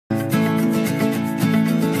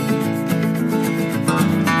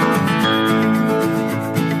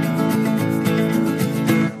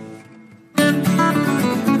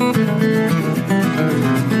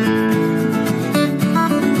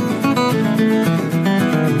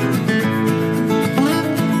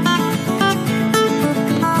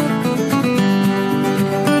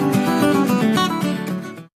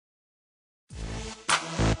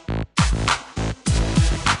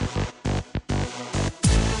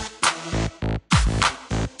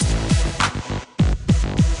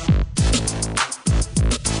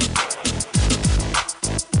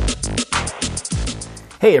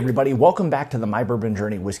Hey everybody, welcome back to the My Bourbon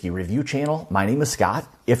Journey Whiskey Review channel. My name is Scott.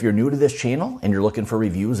 If you're new to this channel and you're looking for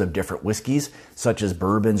reviews of different whiskeys, such as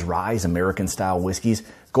bourbons, ryes, American style whiskeys,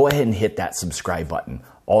 go ahead and hit that subscribe button.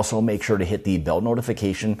 Also make sure to hit the bell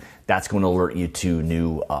notification. That's going to alert you to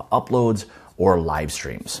new uploads or live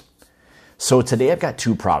streams. So today I've got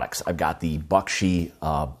two products. I've got the Buckshee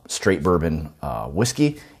straight bourbon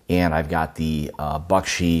whiskey, and I've got the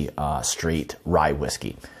Buckshee straight rye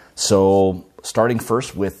whiskey. So starting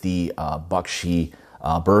first with the Buckshee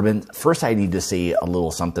bourbon. First, I need to say a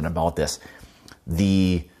little something about this.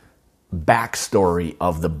 The backstory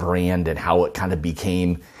of the brand and how it kind of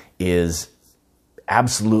became is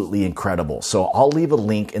absolutely incredible. So I'll leave a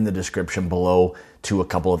link in the description below to a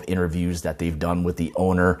couple of interviews that they've done with the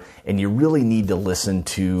owner. And you really need to listen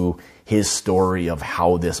to his story of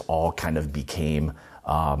how this all kind of became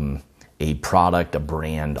a product, a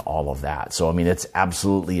brand, all of that. So, I mean, it's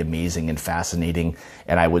absolutely amazing and fascinating.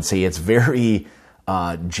 And I would say it's very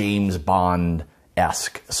James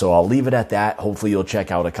Bond-esque. So I'll leave it at that. Hopefully you'll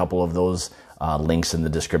check out a couple of those links in the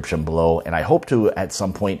description below. And I hope to, at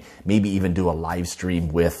some point, maybe even do a live stream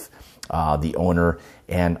with the owner.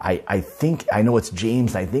 And I think, I know it's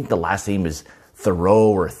James. I think the last name is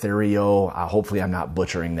Thoreau or Therio. Hopefully I'm not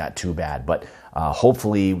butchering that too bad. But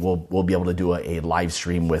hopefully we'll be able to do a live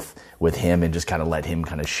stream with him and just kind of let him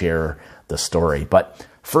kind of share the story. But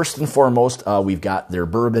first and foremost, we've got their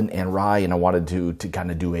bourbon and rye, and I wanted to kind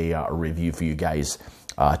of do a review for you guys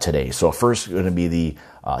today. So first going to be the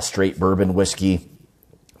straight bourbon whiskey.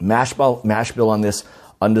 Mash bill on this,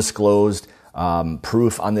 undisclosed.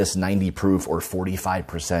 Proof on this, 90 proof or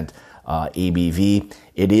 45% ABV.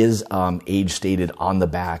 It is age stated on the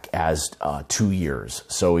back as 2 years.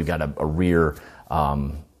 So we've got a rear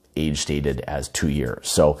age stated as 2 years.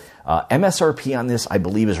 So MSRP on this, I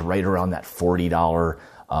believe, is right around that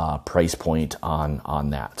 $40 price point on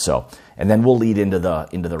that. So, and then we'll lead into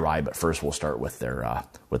the rye, but first we'll start with their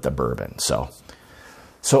with the bourbon. So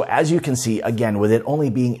as you can see, again, with it only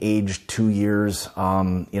being aged 2 years,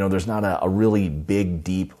 you know, there's not a really big,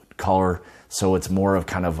 deep color. So it's more of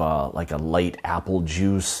kind of like a light apple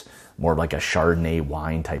juice, more of like a Chardonnay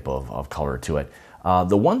wine type of color to it.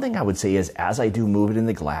 The one thing I would say is, as I do move it in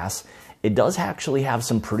the glass, it does actually have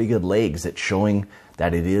some pretty good legs. It's showing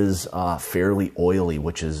that it is fairly oily,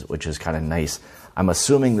 which is kind of nice. I'm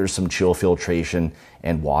assuming there's some chill filtration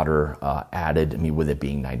and water added, I mean, with it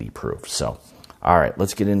being 90 proof. So, all right,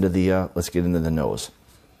 let's get into the nose.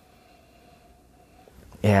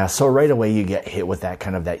 Yeah, so right away you get hit with that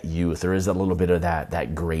kind of that youth. There is a little bit of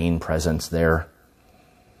that grain presence there.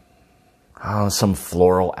 Some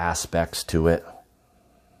floral aspects to it.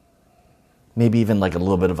 Maybe even like a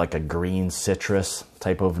little bit of like a green citrus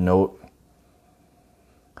type of note.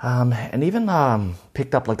 And even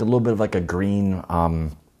picked up like a little bit of like a green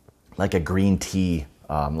tea,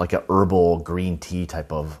 like a herbal green tea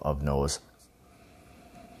type of nose.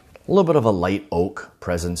 A little bit of a light oak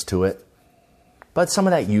presence to it. But some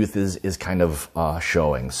of that youth is kind of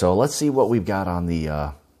showing. So let's see what we've got on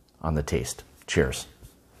the taste. Cheers.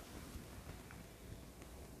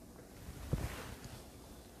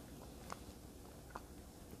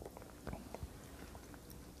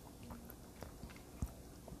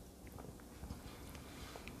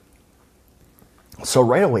 So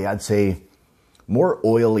right away, I'd say more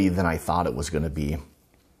oily than I thought it was going to be.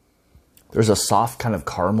 There's a soft kind of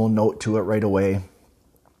caramel note to it right away.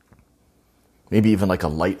 Maybe even like a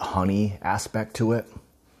light honey aspect to it.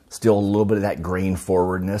 Still a little bit of that grain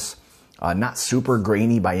forwardness. Not super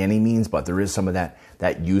grainy by any means, but there is some of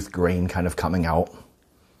that youth grain kind of coming out.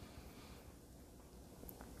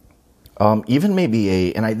 Even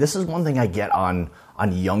maybe this is one thing I get on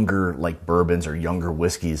younger like bourbons or younger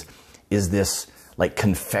whiskeys, is this like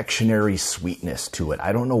confectionery sweetness to it.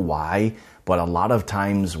 I don't know why, but a lot of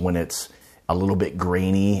times when it's a little bit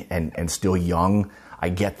grainy and still young, I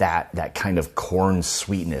get that kind of corn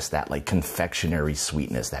sweetness, that like confectionery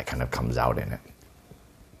sweetness that kind of comes out in it.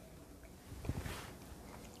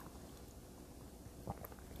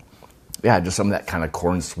 Yeah, just some of that kind of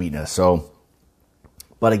corn sweetness. So,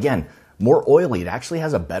 but again, more oily. It actually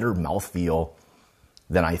has a better mouthfeel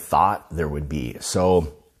than I thought there would be.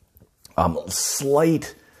 So,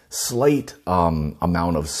 slight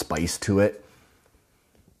amount of spice to it.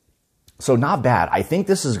 So not bad. I think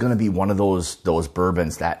this is going to be one of those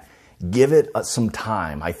bourbons that, give it some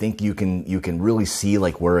time. I think you can really see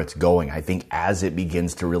like where it's going. I think as it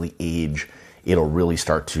begins to really age, it'll really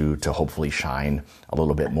start to hopefully shine a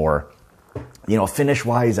little bit more. You know, finish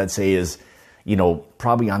wise, I'd say is, you know,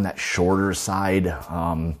 probably on that shorter side.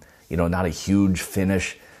 You know, not a huge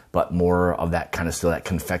finish, but more of that kind of still that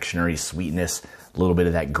confectionery sweetness. a little bit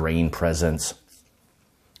of that grain presence,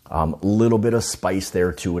 a little bit of spice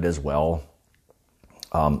there to it as well,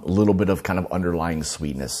 a little bit of kind of underlying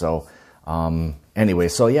sweetness. So anyway,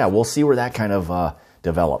 so yeah, we'll see where that kind of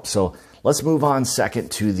develops. So let's move on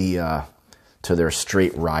second to the to their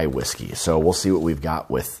straight rye whiskey. So we'll see what we've got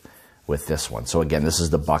with this one. So again, this is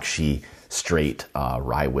the Buckshee straight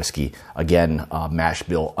rye whiskey. Again, mash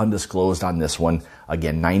bill undisclosed on this one.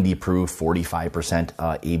 Again, 90 proof, 45%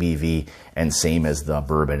 ABV, and same as the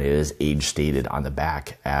bourbon, it is age stated on the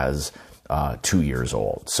back as 2 years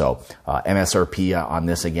old. So MSRP on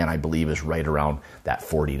this, again, I believe is right around that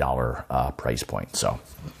 $40 price point. So,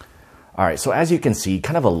 all right, so as you can see,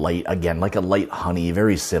 kind of a light, again, like a light honey,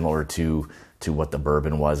 very similar to what the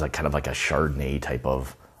bourbon was, like kind of like a Chardonnay type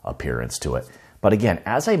of appearance to it. But again,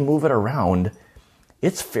 as I move it around,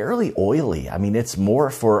 it's fairly oily. I mean, it's more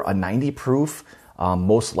for a 90 proof,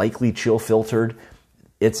 most likely chill filtered.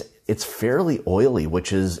 It's fairly oily,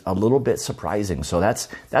 which is a little bit surprising. So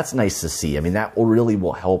that's nice to see. I mean, that really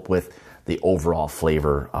will help with the overall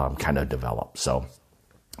flavor kind of develop. So,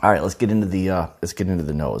 all right, let's get into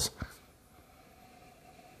the nose.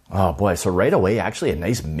 Oh boy, so right away, actually a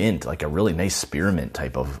nice mint, like a really nice spearmint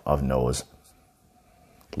type of nose.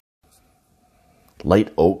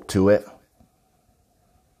 Light oak to it.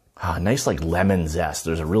 Nice like lemon zest.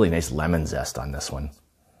 There's a really nice lemon zest on this one.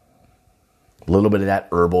 A little bit of that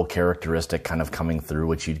herbal characteristic kind of coming through,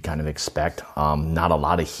 which you'd kind of expect. Not a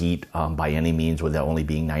lot of heat by any means, with it only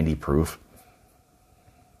being 90 proof.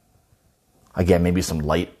 Again, maybe some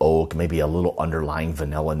light oak, maybe a little underlying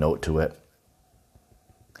vanilla note to it.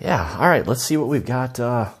 Yeah, all right, let's see what we've got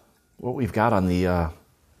on the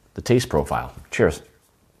taste profile. Cheers.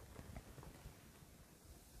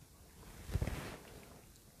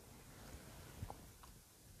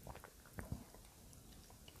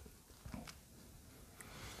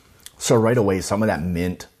 So right away, some of that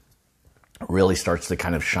mint really starts to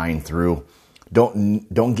kind of shine through.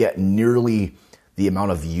 Don't get nearly the amount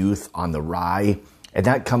of youth on the rye, and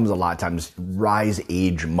that comes a lot of times. Ryes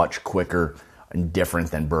age much quicker and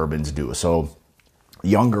different than bourbons do. So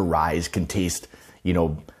younger ryes can taste,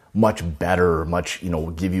 much better,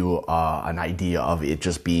 give you an idea of it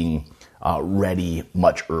just being ready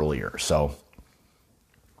much earlier. So,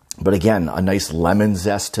 but again, a nice lemon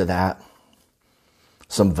zest to that.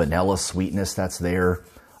 Some vanilla sweetness that's there.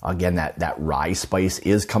 Again, that rye spice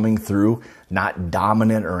is coming through. Not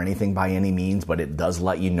dominant or anything by any means, but it does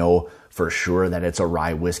let you know for sure that it's a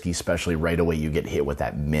rye whiskey, especially right away you get hit with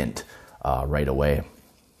that mint right away.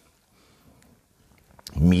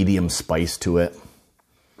 Medium spice to it.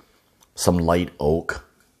 Some light oak.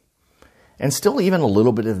 And still even a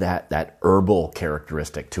little bit of that herbal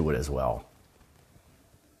characteristic to it as well.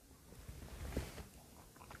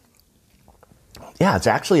 Yeah, it's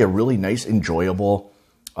actually a really nice, enjoyable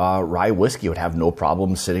rye whiskey. Would have no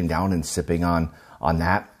problem sitting down and sipping on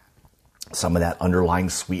that. Some of that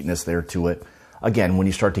underlying sweetness there to it. Again, when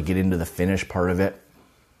you start to get into the finish part of it,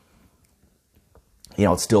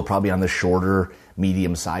 it's still probably on the shorter,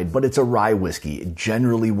 medium side, but it's a rye whiskey. It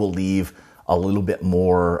generally will leave a little bit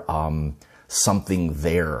more something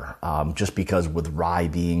there, just because with rye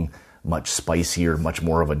being much spicier, much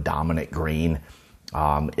more of a dominant grain,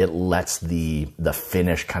 it lets the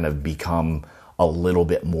finish kind of become a little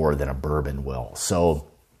bit more than a bourbon will. So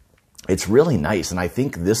it's really nice. And I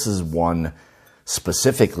think this is one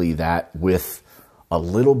specifically that with a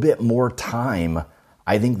little bit more time,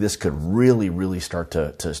 I think this could really, really start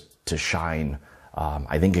to shine.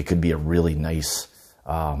 I think it could be a really nice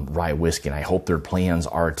rye whiskey. And I hope their plans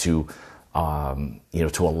are to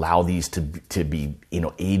allow these to be,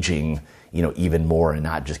 aging, even more, and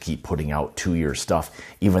not just keep putting out 2-year stuff.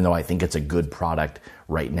 Even though I think it's a good product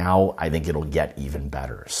right now, I think it'll get even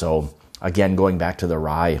better. So again, going back to the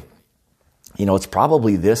rye, it's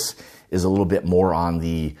probably, this is a little bit more on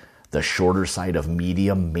the shorter side of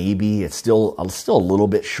medium. Maybe it's still a little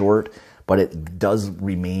bit short, but it does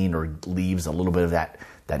remain or leaves a little bit of that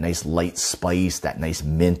nice light spice, that nice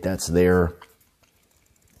mint that's there.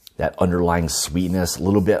 That underlying sweetness, a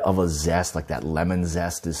little bit of a zest, like that lemon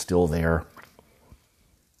zest is still there.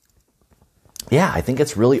 Yeah, I think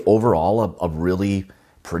it's really overall a really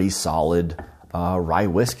pretty solid rye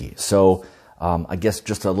whiskey. So I guess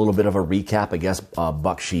just a little bit of a recap. I guess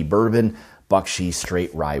Buckshee Bourbon, Buckshee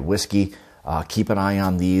Straight Rye Whiskey. Keep an eye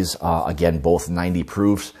on these. Again, both 90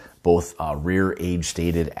 proofs, both rear age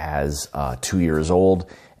stated as 2 years old,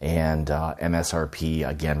 and MSRP,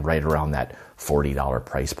 again, right around that $40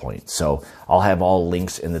 price point. So I'll have all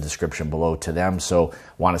links in the description below to them. So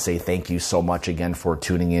want to say thank you so much again for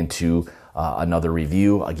tuning into another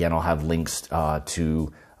review. Again, I'll have links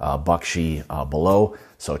to Buckshee below.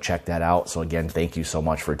 So check that out. So again, thank you so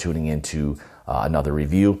much for tuning into another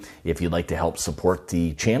review. If you'd like to help support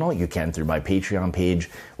the channel, you can through my Patreon page,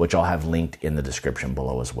 which I'll have linked in the description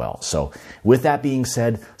below as well. So with that being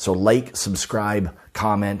said, so like, subscribe,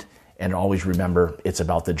 comment, and always remember, it's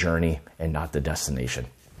about the journey and not the destination.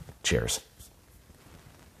 Cheers.